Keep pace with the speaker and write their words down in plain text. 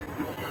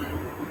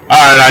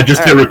Alright, I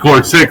just hit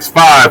record. 6,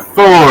 5,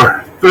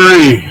 4,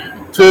 3,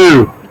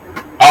 2.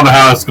 I don't know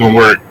how this is going to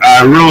work.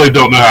 I really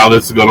don't know how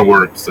this is going to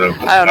work. So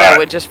I don't know.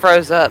 It just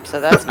froze up, so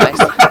that's nice.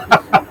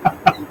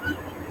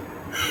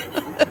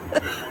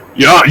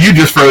 Yeah, you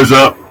just froze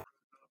up.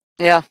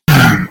 Yeah.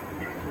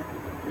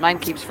 Mine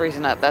keeps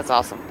freezing up. That's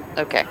awesome.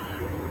 Okay.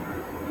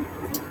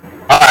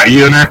 Alright,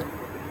 you in there?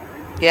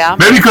 Yeah.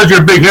 Maybe because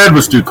your big head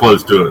was too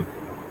close to it.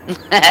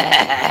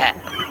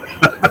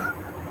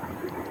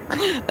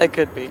 That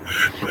could be.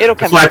 It'll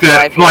come It's like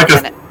back to life in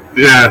a minute.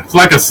 Yeah, it's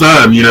like a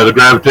sun, the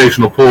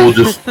gravitational pull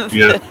just,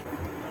 the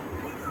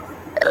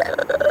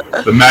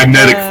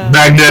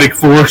magnetic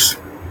force.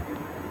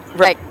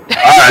 Right.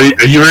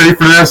 Alright, are you ready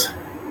for this?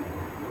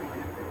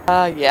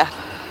 Yeah.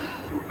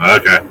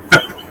 Okay.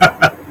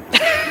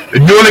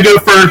 And you want to go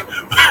first?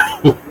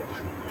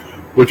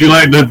 Would you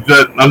like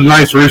a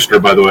nice rooster,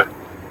 by the way?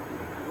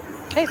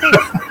 Hey, thanks.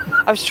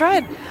 I'm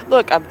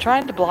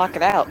trying to block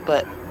it out,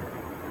 but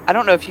I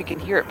don't know if you can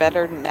hear it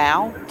better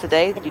now,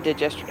 today, than you did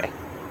yesterday.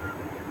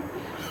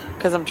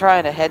 Because I'm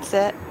trying a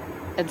headset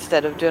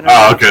instead of doing it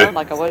on the phone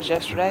like I was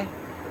yesterday.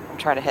 I'm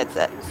trying a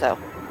headset, so.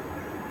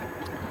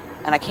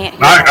 And I can't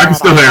hear I can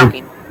still hear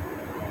him.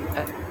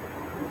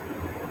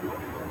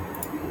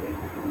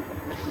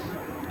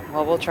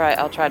 Well, I'll try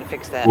to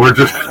fix that.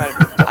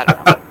 I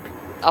don't know.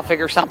 I'll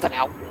figure something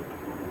out.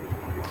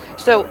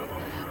 So,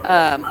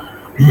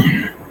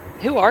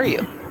 who are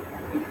you?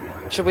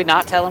 Should we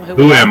not tell him who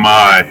we are? Who am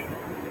I?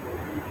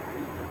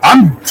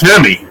 I'm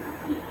Timmy.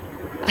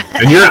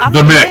 And you're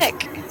the Mick.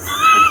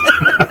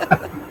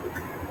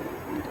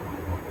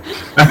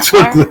 That's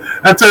what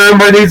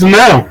everybody needs to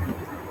know.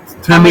 It's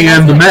Timmy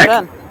and the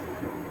Mick.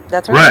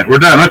 That's right. Right, we're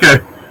done.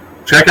 Okay.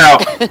 Check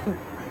out.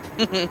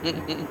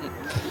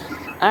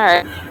 All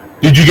right.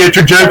 Did you get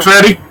your jokes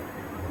ready?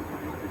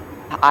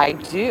 I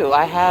do.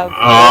 I have.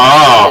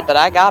 Oh. But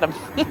I got them.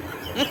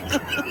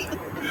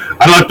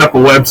 I looked up a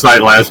website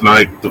last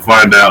night to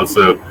find out.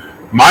 So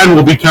mine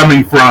will be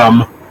coming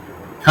from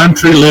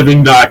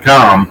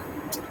countryliving.com.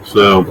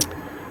 So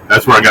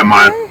that's where I got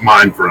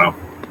mine from.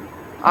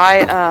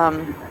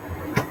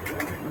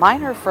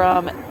 Mine are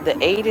from the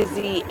A to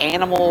Z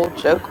Animal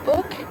Joke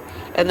Book,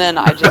 and then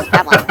I just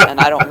have one, and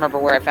I don't remember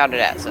where I found it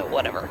at, so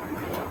whatever.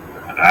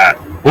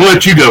 We'll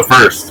let you go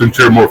first, since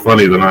you're more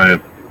funny than I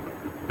am.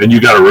 And you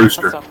got a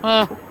rooster.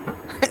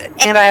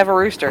 And I have a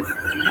rooster.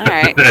 All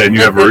right. And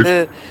you have a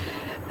rooster.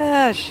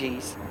 Oh,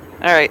 jeez.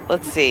 All right,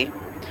 let's see.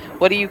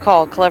 What do you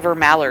call a clever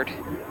mallard?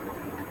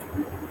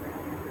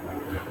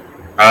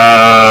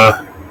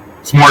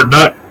 Smart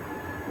duck.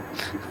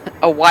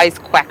 A wise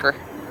quacker.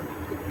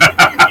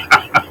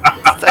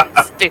 So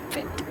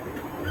stupid.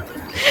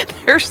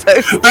 They're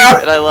so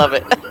stupid. I love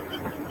it.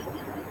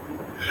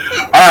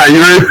 All right,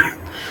 you ready?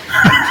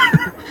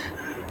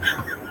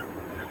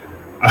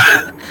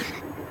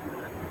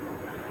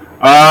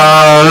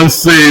 Let's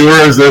see.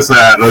 Where is this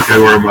at? Okay,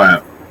 where am I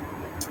at?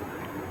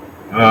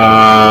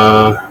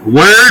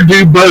 Where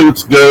do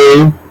boats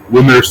go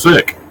when they're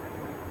sick?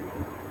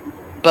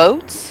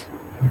 Boats?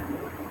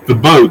 The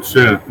boats,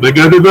 yeah. They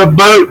go to the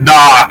boat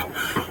dock.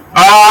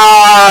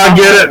 I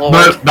get it, Lord.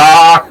 boat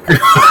dock.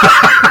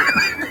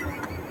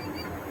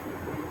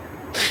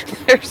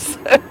 They're so...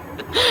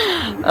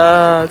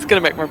 it's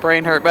going to make my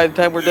brain hurt by the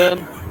time we're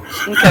done.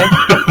 Okay.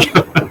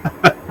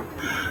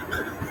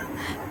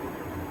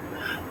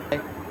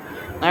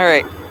 All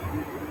right.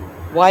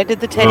 Why did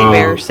the teddy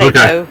bear say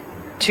no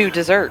to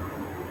dessert?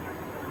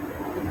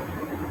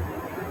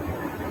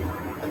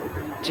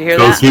 Did you hear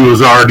that? Because he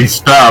was already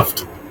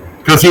stuffed.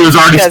 Because he was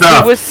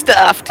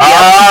stuffed.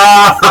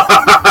 Ah!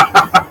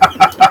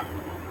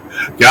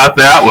 Got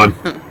that one.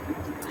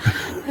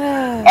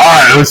 All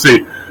right, let's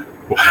see.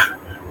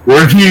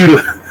 Where do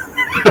you...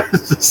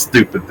 This is a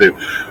stupid thing.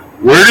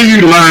 Where do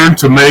you learn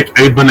to make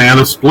a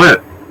banana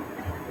split?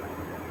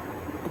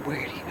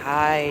 Where do you...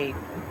 I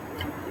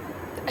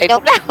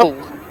don't know.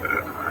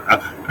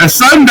 A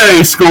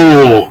Sunday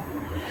school.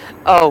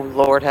 Oh,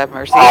 Lord have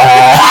mercy.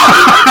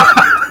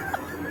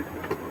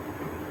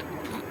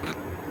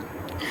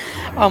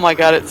 Oh my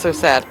God, it's so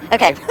sad.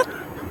 Okay.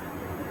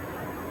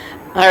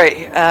 All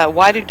right.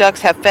 Why do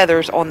ducks have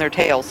feathers on their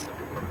tails?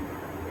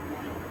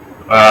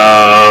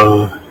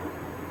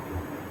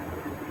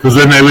 Because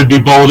then they would be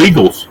bald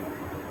eagles.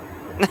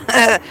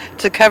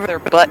 To cover their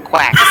butt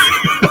quacks.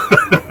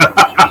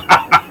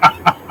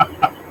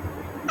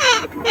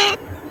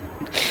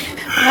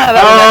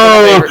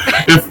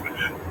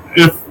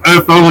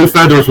 If only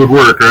feathers would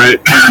work, right?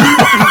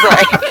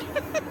 Right.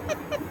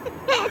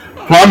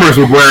 Plumbers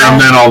would wear them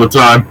then all the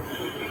time.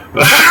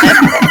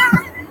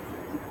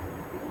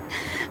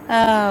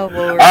 Oh,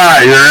 Lord. All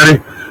right, you ready?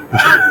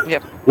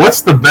 Yep.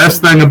 What's the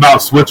best thing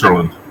about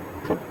Switzerland?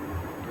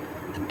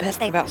 The best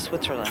thing about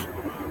Switzerland?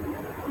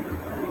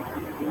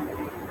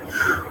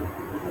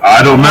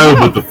 I don't know,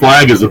 but the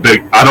flag is a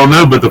big. I don't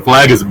know, but the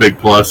flag is a big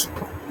plus.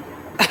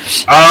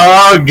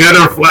 Oh, get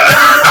her flag.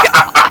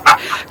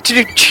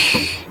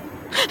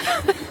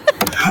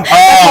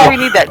 Oh, we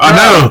need that drum. I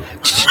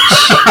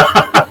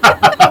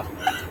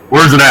know.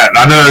 Where's it at?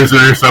 I know it's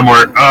there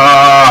somewhere.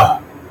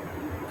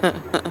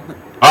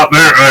 Up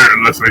there.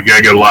 Let's see. I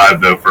gotta go live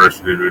though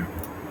first, dude.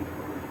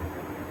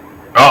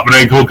 Oh, but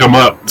it ain't cool. Come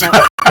up. No.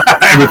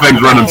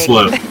 Everything's running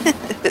slow. It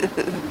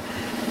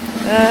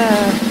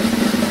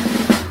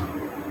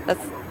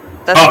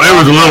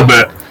was a little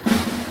bit.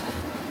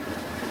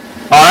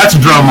 Oh, that's a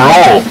drum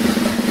roll.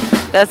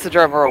 That's a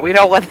drum roll. We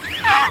don't want.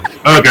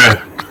 Okay.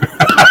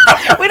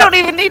 We don't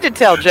even need to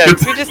tell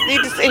jokes. We just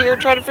need to sit here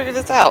and try to figure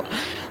this out.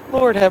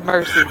 Lord have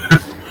mercy.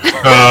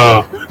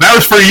 That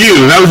was for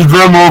you. That was a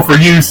drum roll for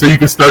you, so you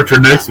can start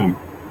your next one.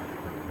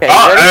 Okay,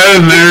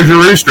 and there's your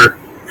rooster.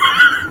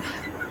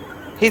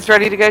 He's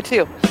ready to go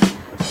too.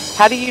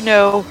 How do you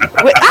know?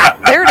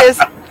 There it is.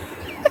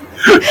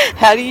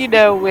 How do you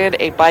know when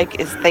a bike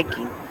is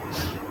thinking?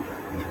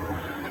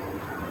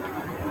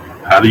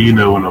 How do you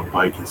know when a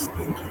bike is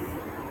thinking?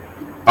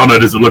 Oh no,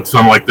 does it look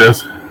something like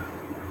this?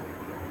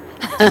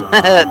 No, you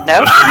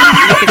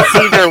can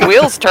see their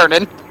wheels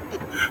turning.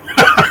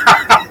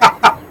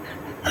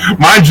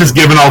 Mine's just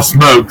giving off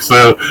smoke,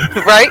 so.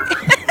 Right?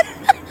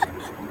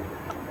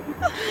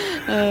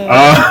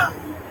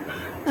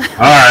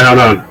 Alright, hold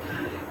on.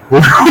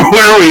 Where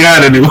are we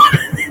at anyway?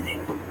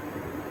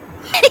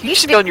 You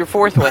should be on your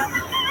fourth one.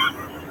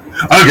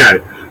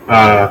 Okay.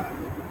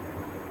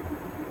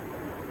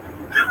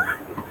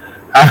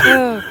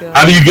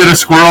 How do you get a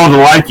squirrel to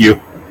like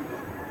you?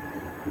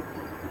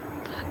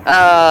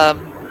 How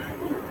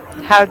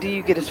do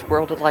you get a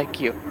squirrel to like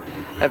you?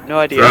 I have no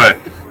idea. Right.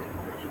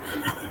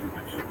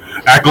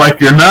 Act like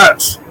you're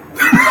nuts.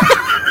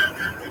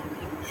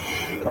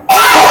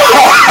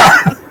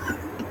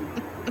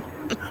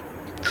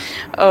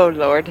 Oh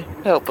Lord,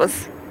 help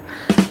us.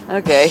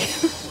 Okay.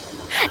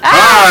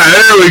 Alright,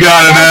 there we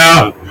got it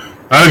now.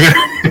 Okay.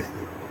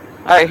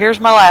 Alright,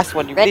 here's my last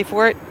one. You ready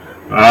for it?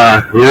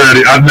 Alright, we're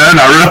ready. I'm done,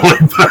 not really,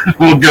 but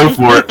we'll go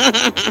for it.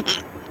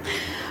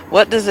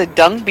 What does a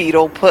dung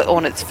beetle put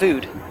on its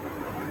food?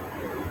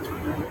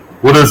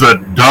 What is a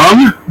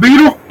dung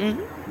beetle?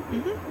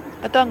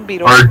 A dung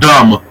beetle. Or a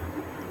dumb?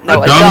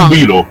 No, a dung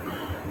beetle.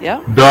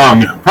 Yeah.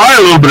 Dung. Probably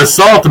a little bit of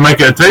salt to make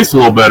that taste a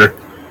little better.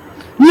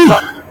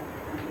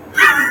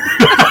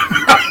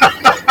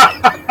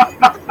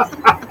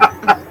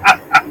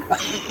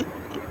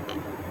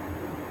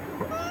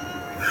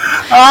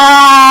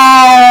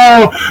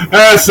 Oh,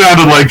 that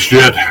sounded like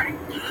shit.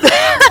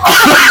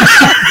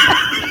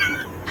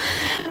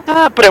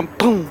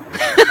 Boom.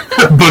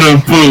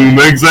 Boom,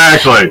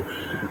 exactly.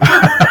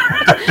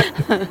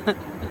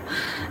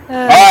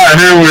 Alright,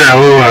 here we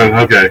are.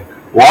 Okay.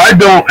 Why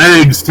don't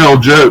eggs tell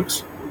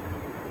jokes?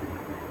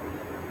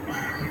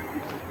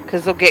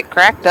 Because they'll get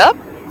cracked up?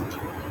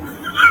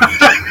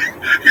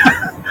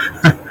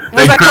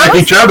 They crack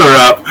each other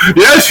up.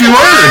 Yes, you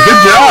were.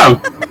 Good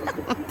job.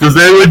 Because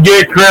they would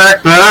get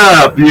cracked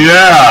up.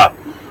 Yeah.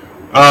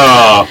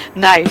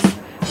 Nice.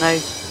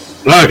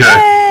 Okay.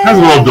 Has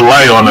a little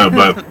delay on it,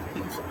 but.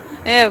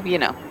 Yeah, you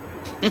know.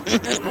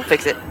 We'll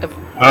fix it.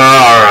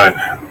 Alright.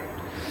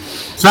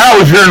 So how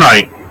was your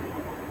night?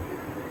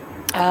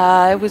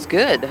 It was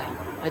good.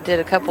 I did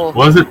a couple.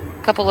 Was it?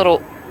 Couple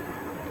little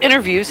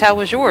interviews. How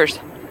was yours?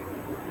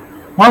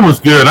 Mine was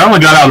good. I only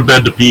got out of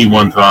bed to pee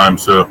one time,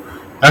 so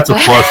that's a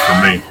plus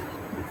for me.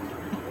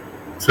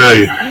 Tell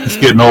you, it's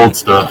getting old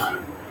stuff.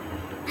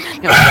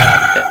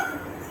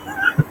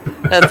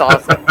 That's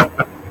awesome.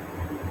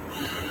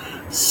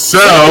 So,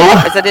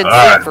 I didn't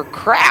sleep for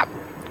crap.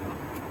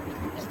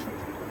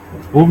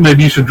 Well,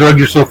 maybe you should drug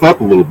yourself up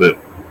a little bit.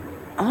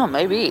 Oh,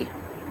 maybe.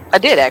 I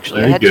did,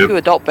 actually. There I had 2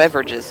 adult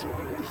beverages.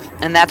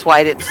 And that's why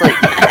I didn't sleep.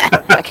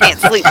 I can't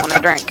sleep when I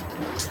drink.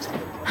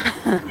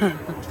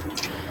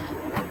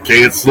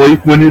 Can't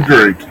sleep when you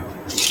drink.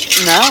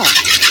 No.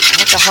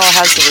 Alcohol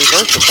has the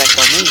reverse effect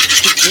on me.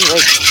 It keeps me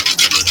awake.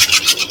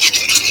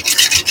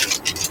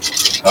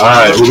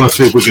 Alright, we're going to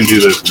see if we can do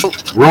this.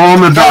 Roll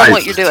the dice.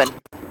 What you're doing.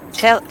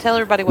 Tell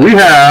everybody what we you're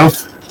doing.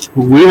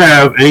 We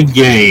have a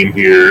game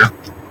here.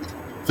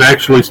 It's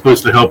actually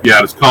supposed to help you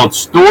out. It's called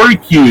Story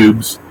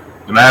Cubes,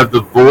 and I have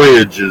the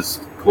Voyages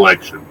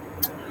collection.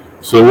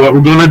 So what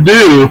we're going to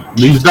do,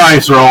 these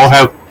dice all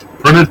have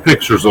printed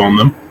pictures on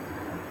them.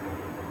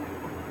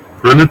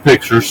 Printed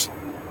pictures.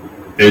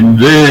 And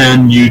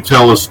then you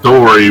tell a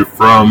story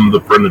from the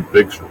printed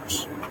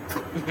pictures.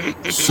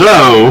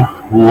 So,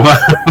 we're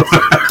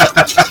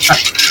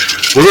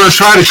going to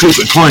try to keep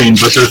it clean,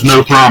 but there's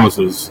no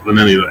promises in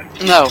anything.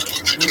 No.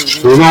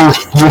 So we're going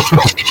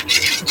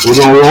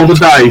to roll the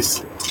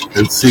dice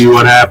and see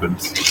what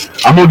happens.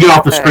 I'm going to get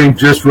off the screen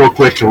just real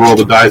quick to roll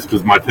the dice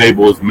because my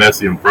table is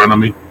messy in front of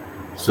me.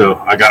 So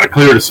I got to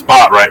clear the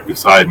spot right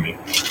beside me.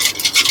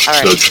 All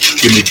right. So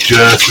give me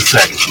just a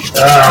second.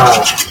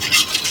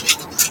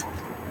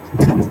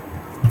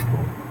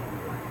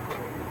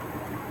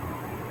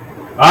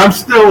 I'm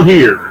still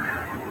here.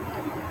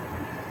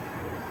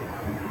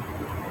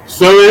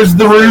 So is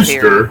the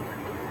rooster. Here.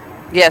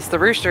 Yes, the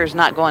rooster is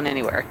not going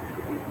anywhere.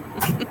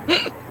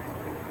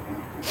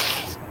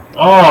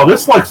 Oh,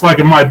 this looks like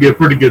it might be a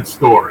pretty good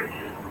story.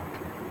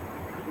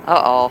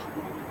 Uh-oh.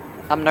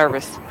 I'm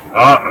nervous.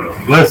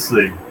 Let's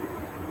see.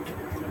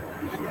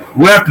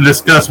 We have to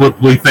discuss what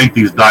we think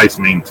these dice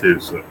mean too.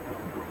 So,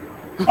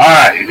 all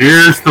right,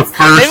 here's the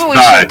first Maybe we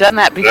should have done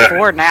that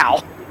before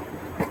now.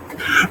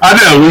 I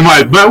know we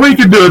might, but we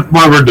can do it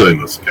while we're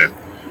doing this. Okay.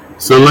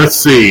 So let's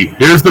see.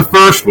 Here's the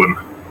first one.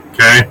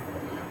 Okay.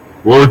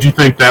 What would you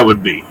think that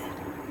would be?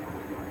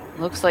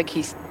 Looks like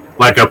he's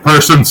like a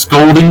person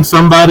scolding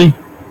somebody.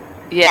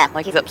 Yeah,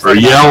 like he's upset. Or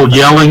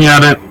yelling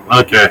at it.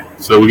 Okay,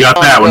 so we got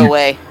that one. Go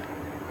away.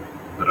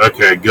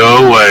 Okay,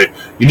 go away.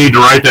 You need to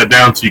write that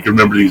down so you can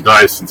remember these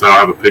dice, since I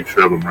don't have a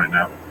picture of them right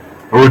now.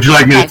 Or would you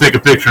like me to take a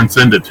picture and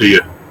send it to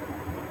you?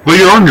 Well,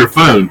 you're on your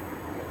phone.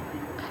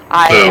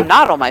 I am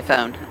not on my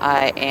phone.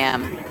 I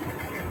am,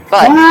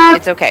 but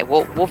it's okay.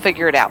 We'll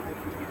figure it out.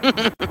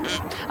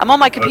 I'm on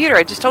my computer.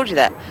 I just told you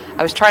that.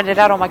 I was trying it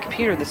out on my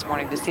computer this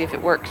morning to see if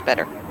it works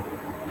better.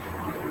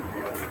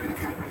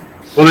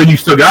 Well, then you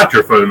still got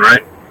your phone,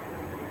 right?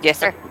 Yes,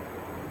 sir.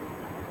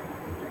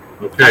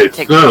 Okay,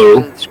 take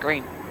so the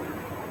screen.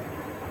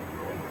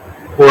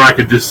 Or I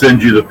could just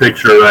send you the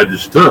picture that I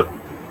just took.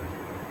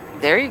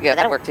 There you go.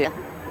 That'll work too.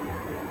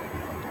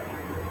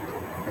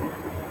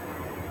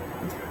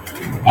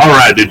 All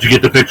right. Did you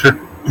get the picture?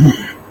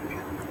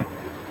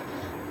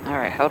 All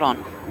right. Hold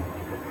on.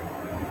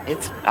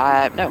 It's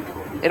no.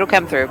 It'll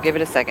come through. Give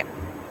it a second.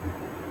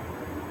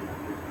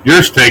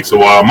 Yours takes a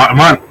while.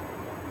 Mine.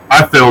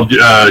 I failed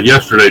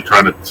yesterday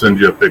trying to send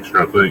you a picture,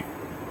 I think.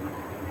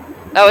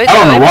 Oh, I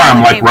don't know why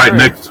I'm like right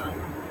next.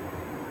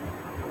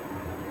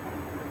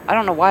 I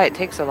don't know why it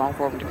takes so long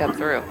for them to come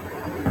through.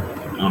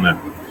 I don't know.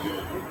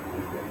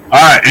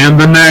 All right, and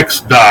the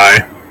next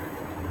die.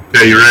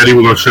 Okay, you ready?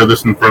 We're going to show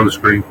this in front of the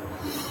screen.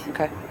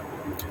 Okay.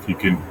 If you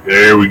can.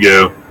 There we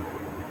go.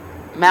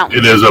 Mountain.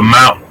 It is a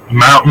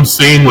mountain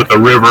scene with a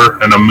river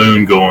and a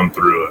moon going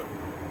through it.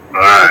 All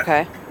right.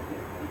 Okay.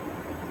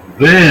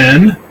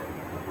 Then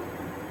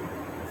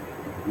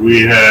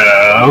we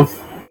have,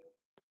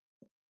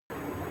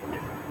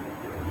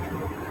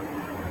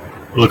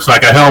 looks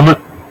like a helmet,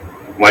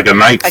 like a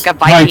knight's, like a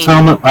Viking, knight's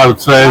helmet, I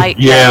would say.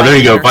 Yeah, there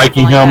you go,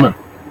 Viking helmet.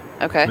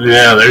 Like okay.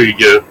 Yeah, there you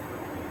go.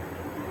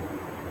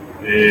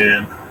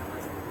 And,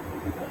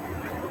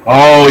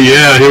 oh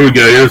yeah, here we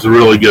go. Here's a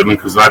really good one,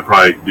 because I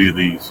probably do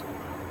these.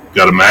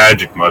 Got a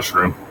magic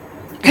mushroom.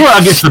 Well,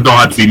 I guess it don't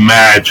have to be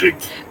magic.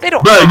 They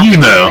don't but have you to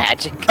be know.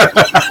 magic.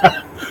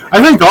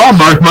 I think all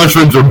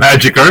mushrooms are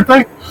magic, aren't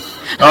they?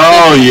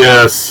 Oh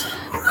yes.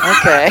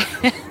 Okay.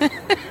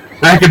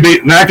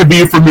 that could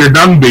be from your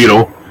dung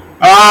beetle.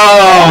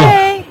 Oh,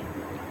 hey.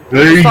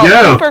 There you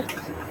go.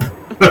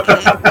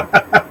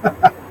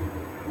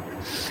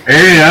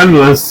 And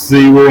let's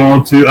see, we're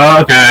on to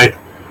okay.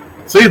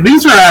 See,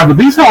 these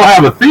all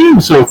have a theme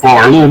so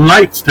far, a little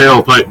Knight's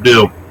Tale type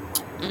deal.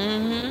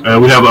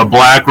 Mm-hmm. We have a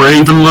black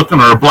raven looking,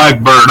 or a black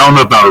bird. I don't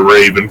know about a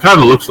raven. Kind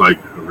of looks like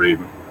a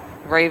raven.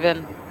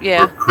 Raven.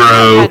 Yeah. Or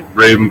crow,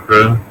 raven,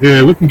 crow.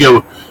 Yeah, we can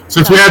go.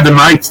 Since we had the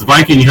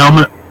Viking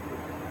helmet.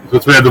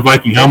 Since we had the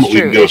Viking helmet,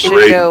 we can go with the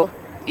raven.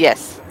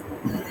 Yes.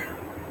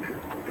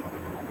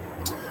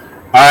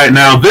 All right,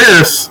 now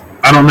this,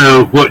 I don't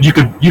know what you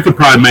could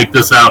probably make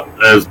this out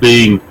as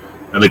being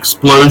an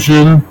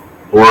explosion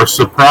or a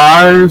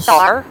surprise.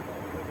 Star.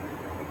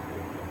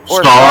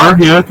 Star,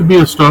 yeah, it could be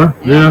a star.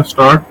 Yeah,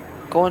 star.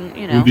 Going,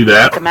 we do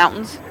that. The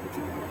mountains.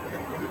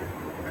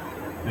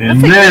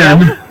 And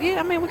then, yeah,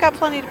 I mean, we got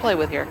plenty to play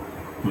with here.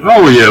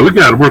 Oh yeah, we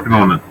got it working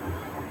on it.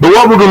 But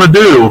what we're going to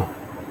do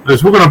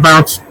is we're going to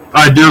bounce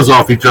ideas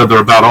off each other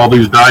about all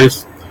these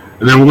dice,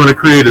 and then we're going to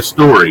create a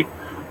story.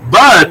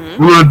 But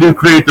we're going to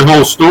create the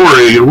whole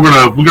story. We're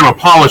going to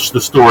polish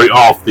the story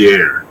off the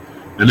air,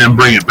 and then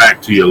bring it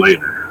back to you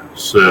later.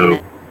 So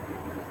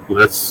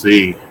let's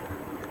see.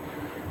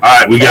 All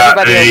right, we got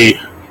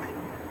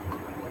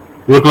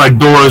look like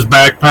Dora's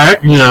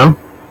backpack, you know.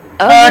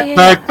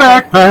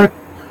 Backpack.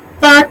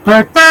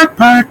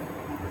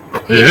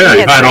 Yeah,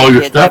 you hide all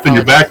your stuff in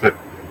your backpack.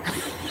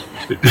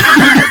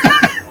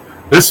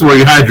 This is where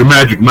you hide your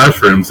magic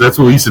mushrooms. That's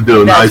what we used to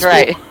do in high school.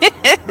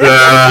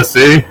 Right.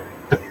 See?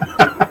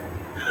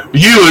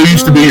 You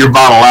used to be your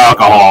bottle of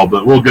alcohol,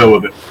 but we'll go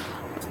with it.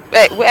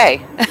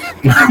 Hey.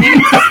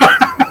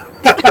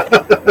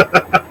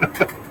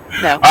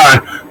 No. All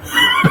right.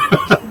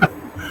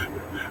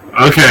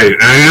 Okay,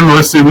 and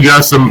let's see. We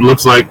got some,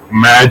 looks like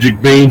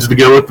magic beans to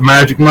go with the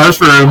magic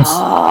mushrooms.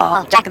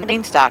 Oh, Jack and the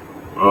Beanstalk.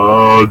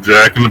 Oh,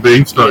 Jack and the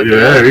Beanstalk.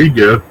 Yeah, there you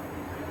go.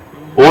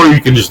 Or you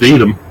can just eat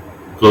them.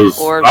 Because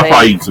I'll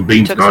probably eat some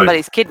beans. Took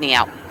somebody's kidney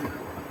out.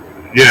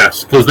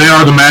 Yes, because they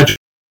are the magic.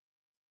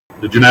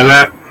 Did you know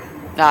that?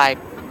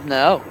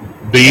 No.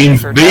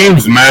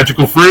 Beans,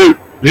 magical fruit.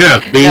 Yeah,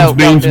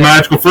 beans,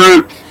 magical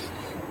fruit.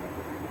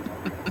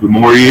 The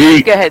more you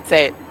eat. Go ahead,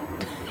 say it.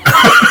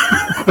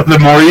 The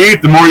more you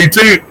eat, the more you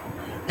toot.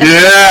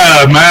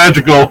 Yeah,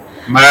 magical.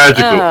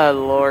 Oh,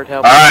 Lord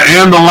help me. All right,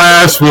 and the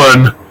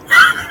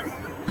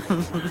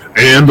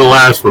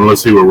last one.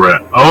 Let's see where we're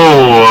at.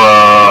 Oh,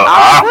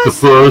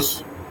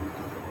 octopus.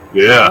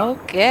 Yeah.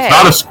 Okay. It's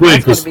not a squid,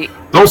 because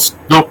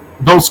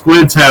don't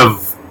squids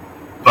have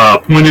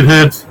pointed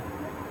heads?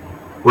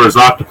 whereas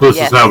octopuses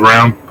Yes. have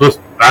round.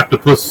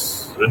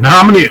 Octopus. Now,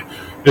 how many?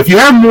 If you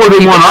have more than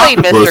Keep one it clean,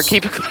 octopus, mister.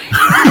 Keep it clean.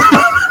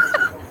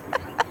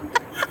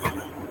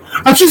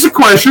 that's just a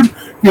question.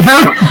 If you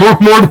have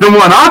more than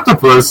one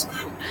octopus,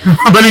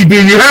 how many do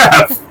you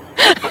have?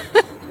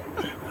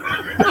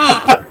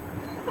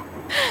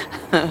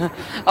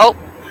 Oh.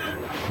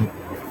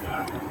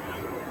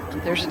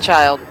 There's a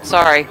child.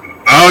 Sorry.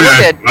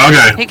 Okay.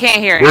 Okay. He can't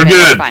hear We're anything.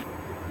 good. Fine.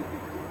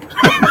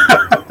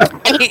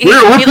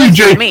 We're he listens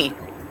PG. to me.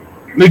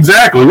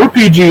 Exactly. We're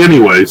PG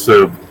anyway,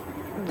 so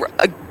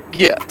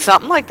Yeah,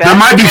 something like there that.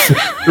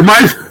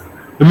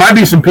 might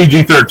be some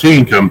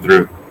PG-13 come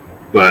through,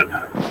 but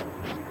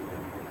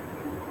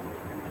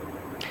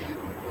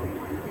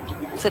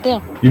Sit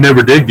down. you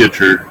never did get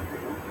your.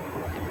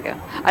 Yeah.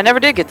 I never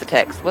did get the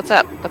text. What's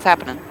up? What's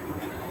happening?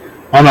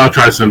 Oh no, I'll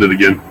try to send it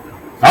again.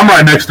 I'm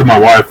right next to my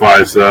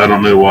Wi-Fi, so I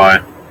don't know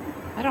why.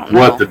 I don't know.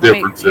 What the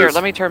difference is. Here,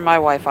 let me turn my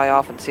Wi-Fi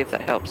off and see if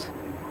that helps.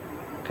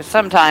 Because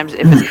sometimes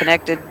if it's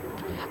connected,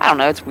 I don't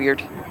know, it's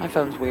weird. My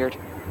phone's weird.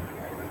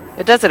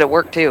 It does it at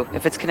work too.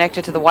 If it's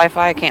connected to the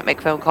Wi-Fi, I can't make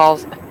phone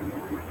calls.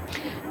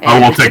 I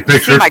won't take you see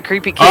pictures. my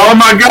creepy kid? Oh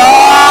my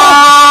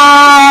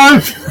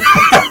gosh!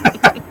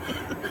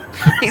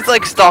 He's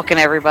like stalking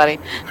everybody.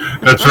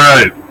 That's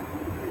right.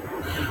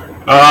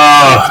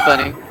 That's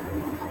funny.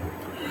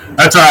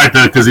 That's all right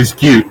though, because he's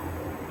cute.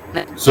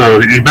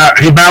 So he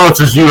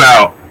balances you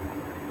out.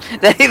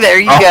 There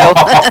you go.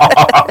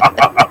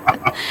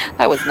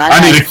 That was nice. I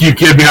need a cute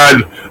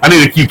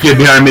kid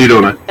behind me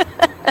doing it.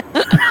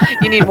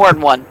 You need more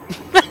than one.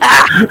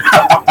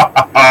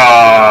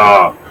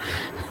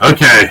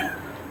 Okay.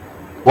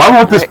 Why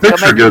won't this Alright,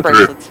 picture make go your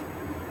through? bracelets.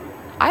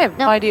 I have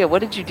no idea. What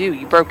did you do?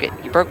 You broke it.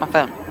 You broke my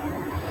phone.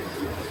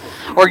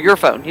 Or your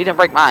phone. You didn't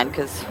break mine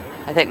because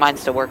I think mine's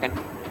still working.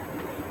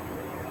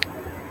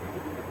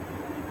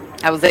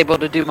 I was able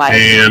to do my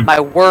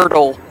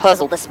Wordle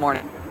puzzle this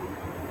morning.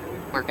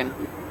 Working.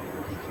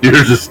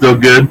 Yours is still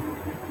good?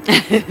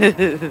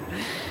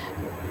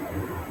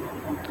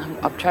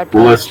 I'm trying to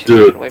Well, let's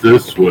do it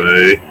this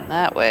way.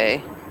 That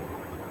way.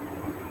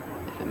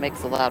 If it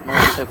makes a loud noise,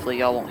 hopefully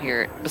y'all won't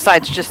hear it.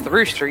 Besides just the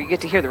rooster, you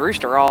get to hear the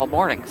rooster all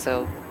morning,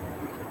 so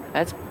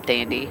that's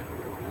dandy.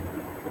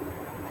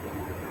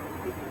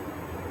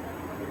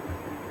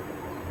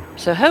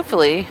 So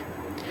hopefully,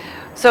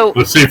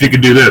 let's see if you can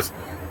do this.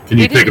 Can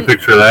you take a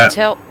picture of that?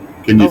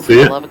 Can you see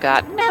for it? the love of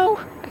God. No,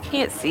 I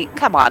can't see.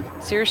 Come on,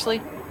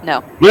 seriously?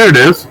 No. There it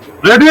is.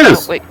 There it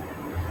is. Oh, wait.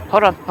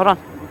 Hold on.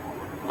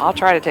 I'll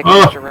try to take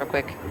a picture real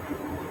quick.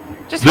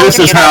 This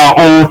is how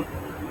old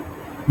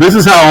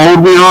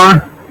we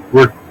are.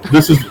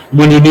 This is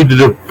when you needed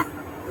to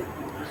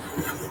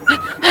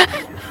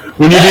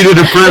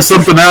print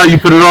something out, you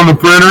put it on the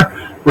printer.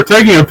 We're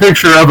taking a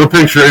picture of a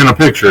picture in a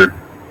picture.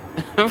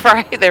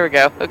 Right, there we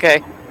go.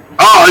 Okay.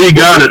 Oh, you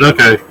got it.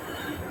 Okay.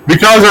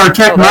 Because our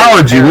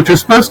technology, which is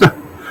supposed to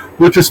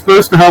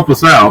help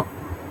us out.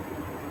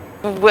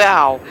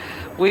 Wow,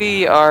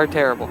 we are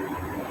terrible.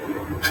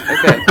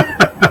 Okay.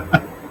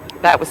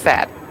 That was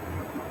sad.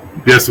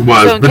 Yes, it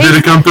was. So but did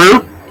it come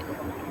through?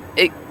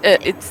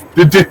 It's.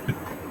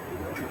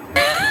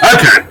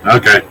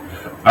 Okay.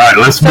 All right,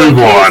 let's move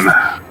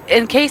on.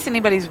 In case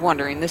anybody's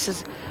wondering, this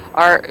is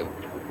a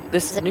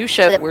new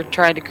show that we're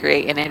trying to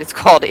create, and it's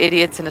called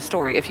Idiots in a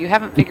Story. If you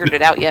haven't figured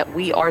it out yet,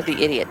 we are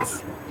the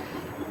idiots.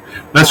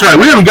 That's right.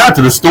 We haven't got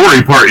to the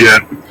story part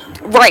yet.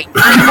 Right.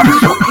 I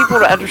just want people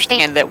to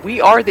understand that we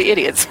are the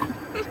idiots.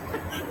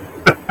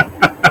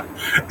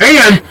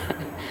 And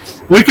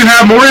we can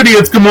have more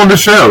idiots come on the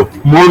show.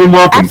 More than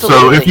welcome. Absolutely.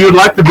 So if you'd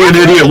like to be an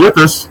idiot with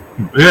us,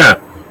 yeah,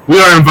 we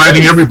are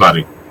inviting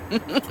everybody.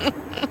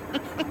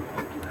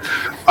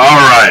 All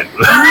right.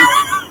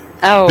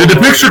 Oh. Did the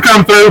picture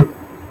come through?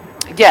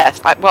 Yes.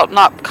 Well,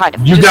 not kind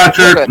of. You got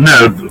your...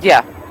 No.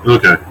 Yeah.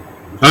 Okay.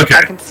 I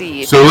can see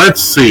you. So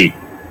let's see.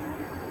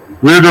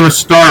 We're going to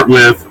start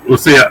with,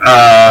 let's see,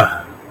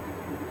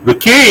 the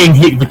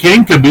king. The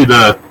king could be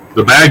the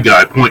bad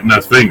guy pointing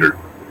his finger.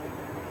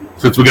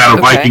 Since we got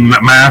a Viking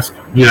mask,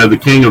 the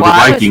king of the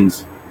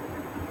Vikings.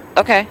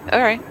 Okay, all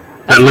right.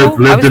 That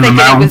lived in the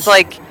mountains.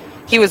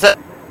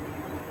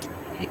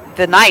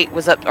 The knight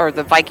was up, or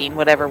the Viking,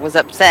 whatever, was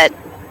upset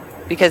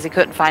because he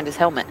couldn't find his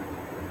helmet.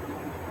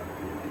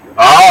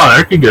 Oh,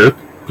 there you go.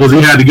 Because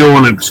he had to go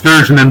on an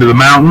excursion into the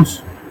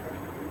mountains.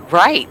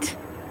 Right.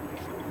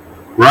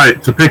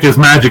 Right, to pick his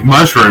magic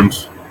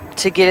mushrooms.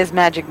 To get his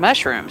magic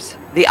mushrooms.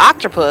 The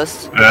octopus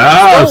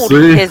stole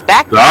his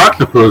backpack. The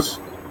octopus.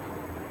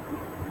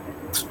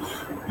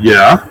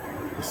 Yeah.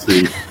 Let's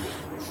see.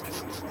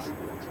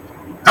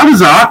 How does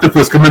the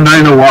octopus come in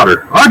the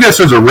water? Well, I guess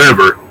there's a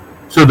river.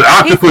 So the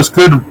octopus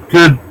could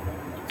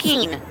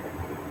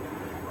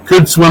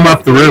swim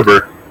up the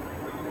river.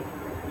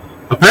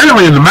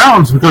 Apparently in the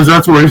mountains, because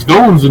that's where he's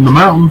going, is in the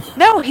mountains.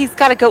 No, he's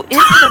got to go into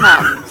the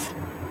mountains.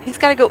 He's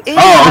got to go into the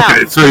mountains. Oh, okay.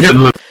 mountains. So he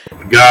didn't look.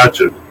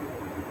 Gotcha.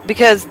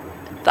 Because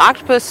the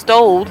octopus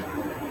stole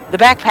the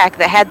backpack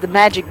that had the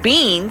magic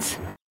beans.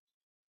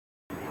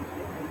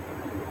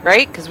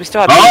 Right? Because we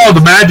still have beans. Oh,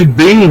 the magic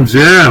beans,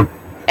 yeah.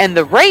 And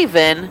the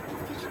raven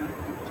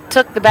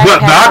took the But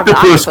backpack the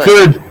from the octopus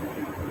could.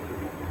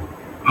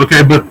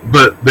 Okay,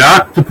 but the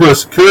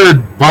octopus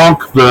could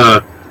bonk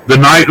the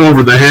knight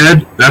over the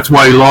head. That's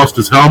why he lost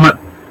his helmet,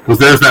 because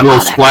there's that little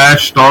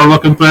splash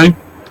star-looking thing.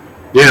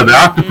 Yeah, the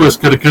octopus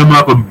could have come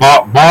up and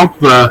bonked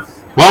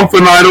the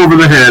knight over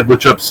the head,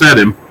 which upset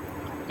him.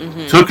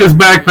 Took his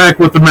backpack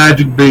with the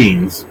magic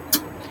beans.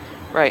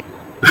 Right.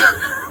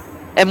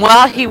 And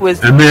while he was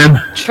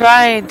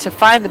trying to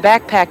find the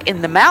backpack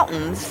in the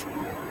mountains,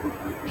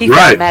 he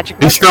found magic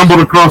mushrooms. He stumbled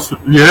across.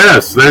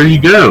 Yes, there you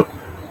go.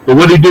 But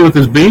what did he do with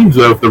his beans,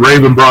 though, if the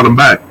raven brought him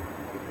back?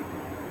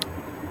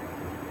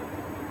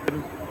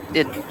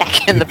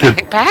 Back in the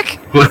backpack?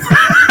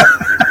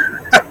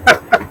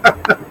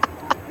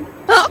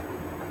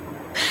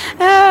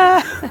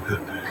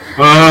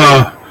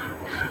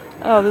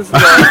 Oh, this is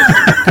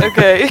bad.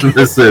 Okay.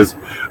 This is.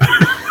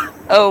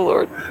 Oh,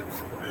 Lord.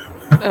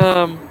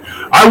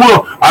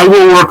 I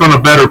will work on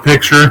a better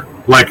picture.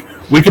 Like,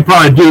 I could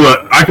probably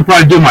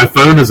do my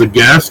phone as a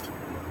guest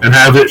and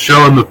have it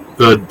showing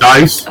the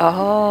dice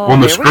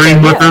on the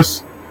screen with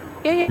us.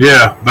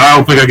 Yeah, but I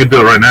don't think I could do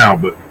it right now,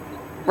 but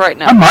right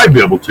now I might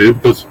be able to,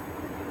 because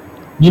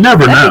you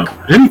never know.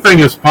 Anything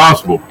is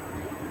possible.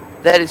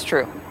 That is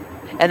true.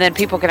 And then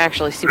people can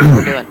actually see what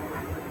we're doing.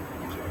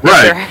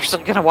 Right. They're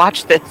actually going to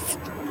watch this.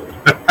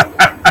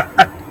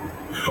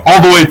 All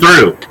the way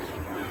through.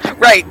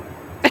 Right.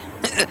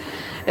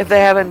 If they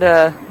haven't,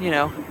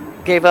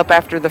 gave up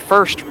after the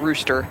first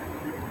rooster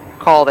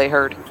call they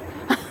heard.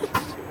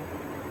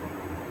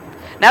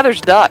 Now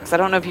there's ducks. I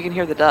don't know if you can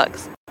hear the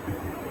ducks.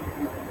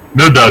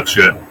 No ducks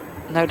yet.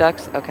 No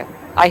ducks? Okay.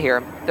 I hear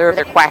them.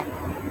 They're quack.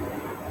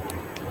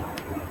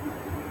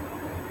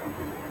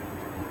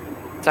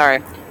 Sorry.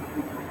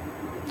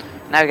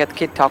 Now we got the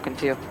kid talking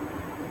to you.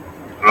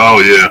 Oh,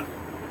 yeah.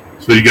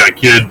 So you got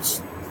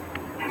kids.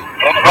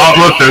 Oh,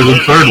 look, there's a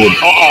third one.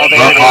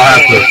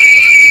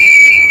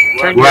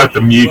 We'll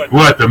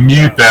have to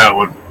mute that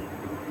one.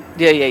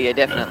 Yeah,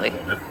 definitely.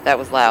 That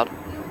was loud.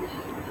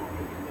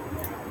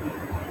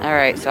 All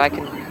right, so I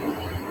can.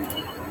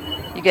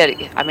 You get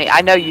it. I mean,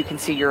 I know you can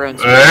see your own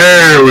screen.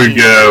 There we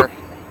go.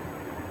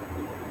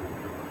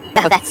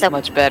 That's so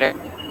much better.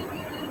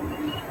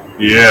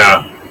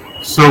 Yeah.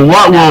 So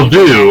what we'll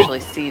do?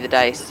 Actually, see the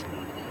dice.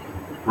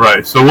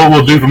 Right. So what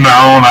we'll do from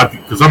now on,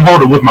 because I'm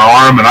holding it with my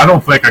arm, and I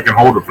don't think I can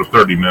hold it for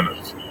 30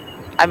 minutes.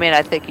 I mean,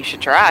 I think you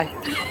should try.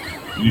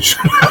 You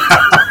should.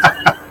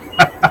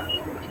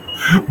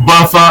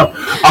 Buff up.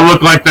 I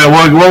look like that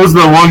one. What was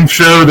the one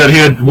show that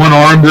had one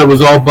arm that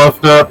was all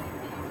buffed up?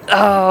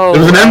 Oh. It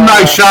was an M.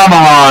 Night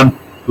Shyamalan,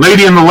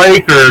 Lady in the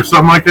Lake, or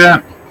something like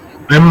that.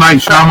 M. Night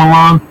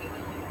Shyamalan.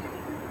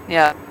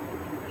 Yeah.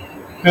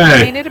 Hey,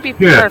 I mean, it'd be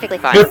perfectly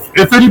fine.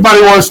 If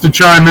anybody wants to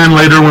chime in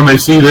later when they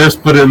see this,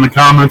 put it in the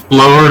comments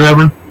below or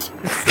whatever.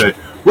 Okay.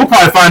 We'll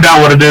probably find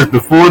out what it is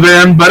before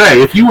then, but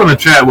hey, if you want to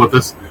chat with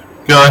us,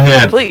 go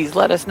ahead. Please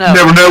let us know. You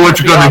never know what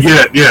you're going to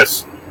get.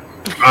 Yes.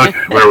 Okay,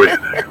 where are we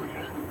at?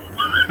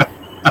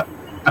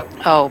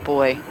 Oh,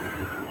 boy.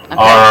 Okay. All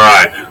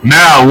right.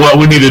 Now, what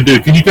we need to do,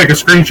 can you take a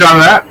screenshot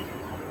of that?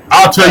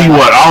 I'll tell you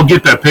what, I'll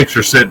get that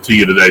picture sent to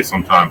you today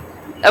sometime.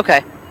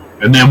 Okay.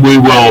 And then we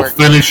will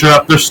finish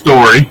up the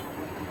story.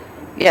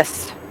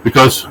 Yes.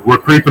 Because we're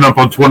creeping up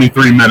on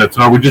 23 minutes.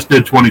 No, we just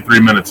did 23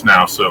 minutes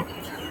now, so.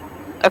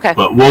 Okay.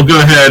 But we'll go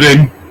ahead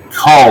and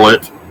call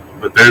it.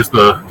 But there's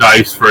the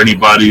dice for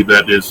anybody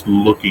that is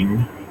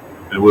looking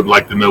and would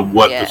like to know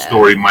what the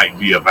story might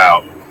be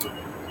about.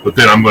 But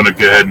then I'm going to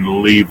go ahead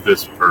and leave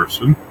this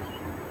person.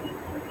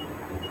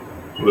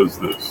 What is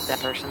this? That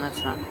person,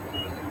 that's not.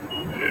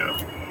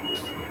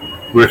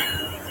 Yeah. We're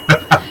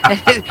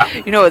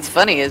You know what's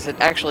funny is it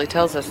actually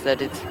tells us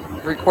that it's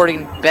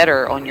recording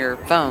better on your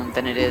phone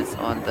than it is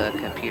on the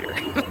computer.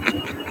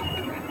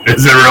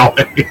 Is it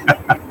really?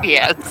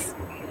 Yes.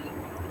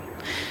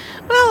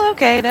 Well,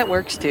 okay, that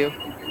works too.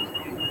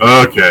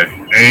 Okay,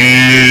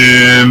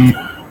 and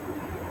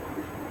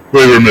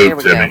we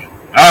removed Timmy.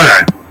 All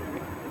right.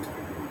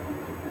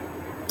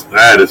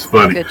 That is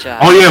funny. Good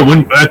job. Oh yeah,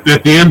 when at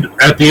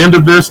the end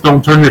of this,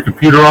 don't turn your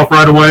computer off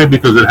right away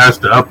because it has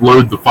to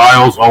upload the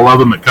files, all of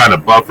them. It kind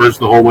of buffers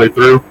the whole way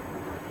through,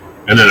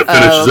 and then it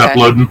finishes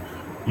uploading.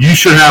 You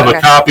should have a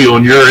copy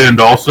on your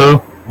end also,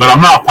 but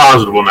I'm not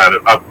positive on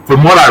that.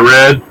 From what I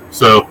read,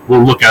 so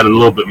we'll look at it a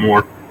little bit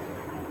more.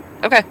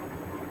 Okay.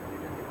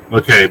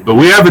 Okay, but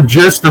we have a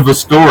gist of a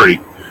story.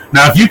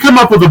 Now, if you come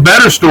up with a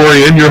better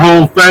story in your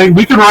whole thing,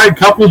 we can write a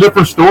couple of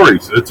different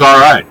stories. It's all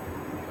right.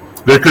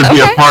 There could be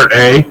a part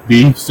A,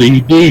 B, C,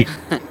 D.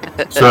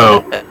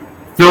 So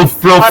feel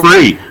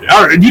free.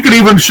 You can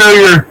even show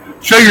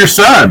your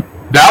son.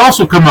 Dallas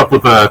will come up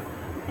with a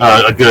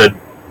good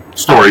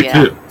story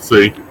too.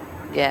 See?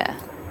 Yeah.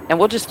 And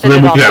we'll just fit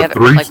it all together.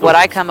 Like what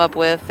I come up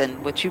with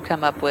and what you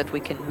come up with,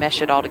 we can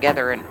mesh it all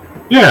together and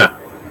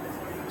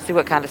see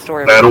what kind of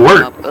story that'll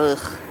work.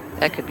 Ugh,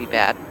 that could be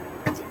bad.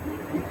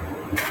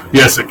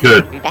 Yes, it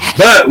could.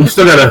 But we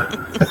still gotta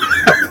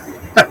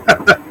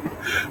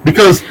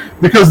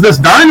because this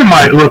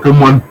Dynamite looking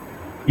one,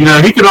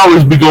 he could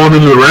always be going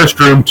into the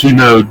restroom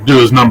to do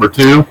his number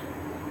 2.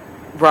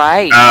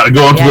 Right.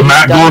 Going to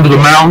the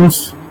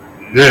mountains.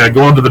 Yeah,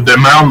 going to the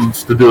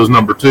mountains to do his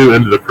number 2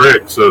 into the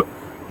creek. So,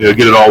 get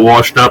it all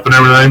washed up and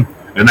everything.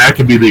 And that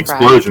could be the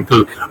explosion.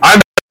 Because I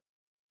know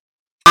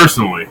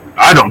personally,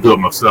 I don't do it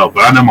myself,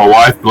 but I know my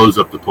wife blows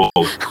up the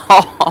toilet.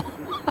 Oh.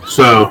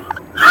 So.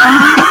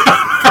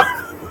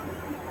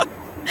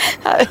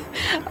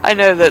 I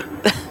know that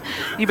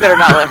you better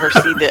not let her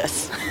see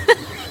this.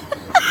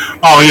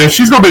 Oh, yeah,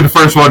 she's going to be the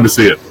first one to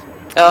see it.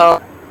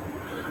 Oh.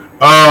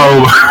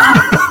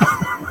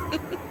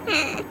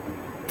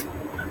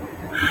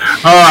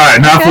 All right,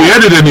 now if we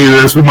edit any of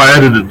this, we might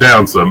edit it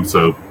down some,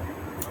 so.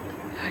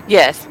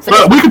 Yes. So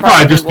but we could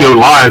probably just go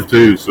live,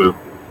 too, so.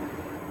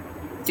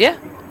 Yeah.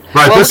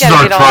 Right, well, this is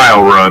our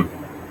trial run.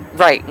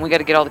 Right, we got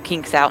to get all the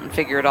kinks out and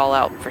figure it all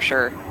out, for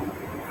sure.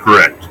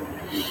 Correct.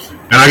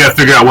 And I got to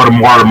figure out what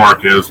a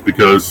watermark is,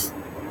 because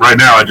right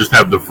now I just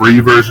have the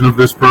free version of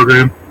this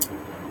program.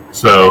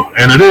 So,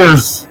 and it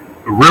is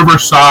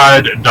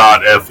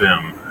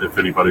riverside.fm, if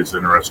anybody's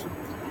interested.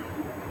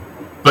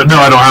 But no,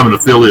 I don't have an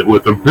affiliate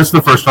with them. This is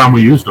the first time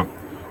we used them.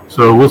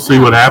 So we'll see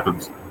what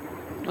happens.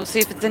 We'll see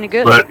if it's any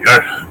good. But,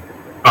 all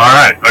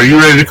right. Are you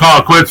ready to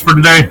call it quits for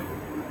today?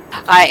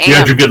 I am. You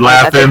had your good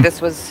laugh I think this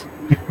was,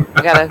 we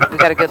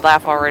got a good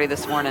laugh already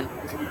this morning.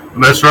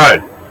 That's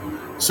right.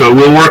 So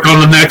we'll work on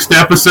the next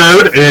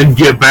episode and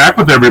get back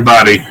with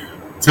everybody.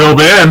 Till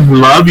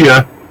then, love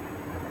ya.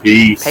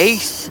 Peace.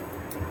 Peace.